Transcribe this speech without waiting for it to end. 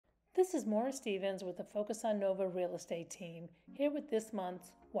This is Maura Stevens with the Focus on Nova Real Estate team, here with this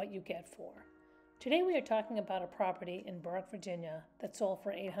month's What You Get For. Today we are talking about a property in Burke, Virginia that sold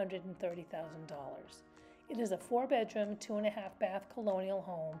for $830,000. It is a 4-bedroom, 2.5-bath colonial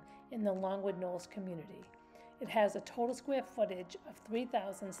home in the Longwood Knolls community. It has a total square footage of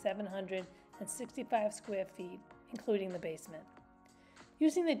 3,765 square feet, including the basement.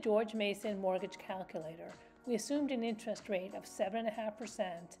 Using the George Mason mortgage calculator, we assumed an interest rate of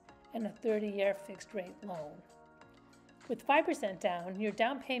 7.5% and a 30-year fixed-rate loan. With 5% down, your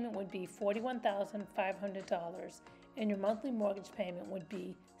down payment would be $41,500 and your monthly mortgage payment would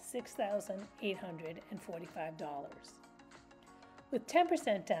be $6,845. With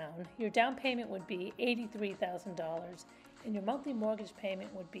 10% down, your down payment would be $83,000 and your monthly mortgage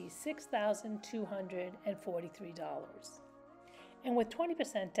payment would be $6,243. And with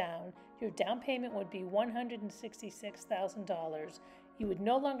 20% down, your down payment would be $166,000. You would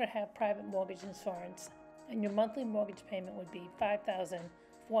no longer have private mortgage insurance, and your monthly mortgage payment would be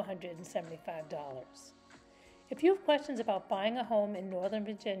 $5,475. If you have questions about buying a home in Northern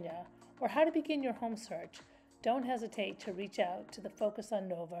Virginia or how to begin your home search, don't hesitate to reach out to the Focus on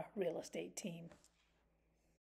Nova Real Estate team.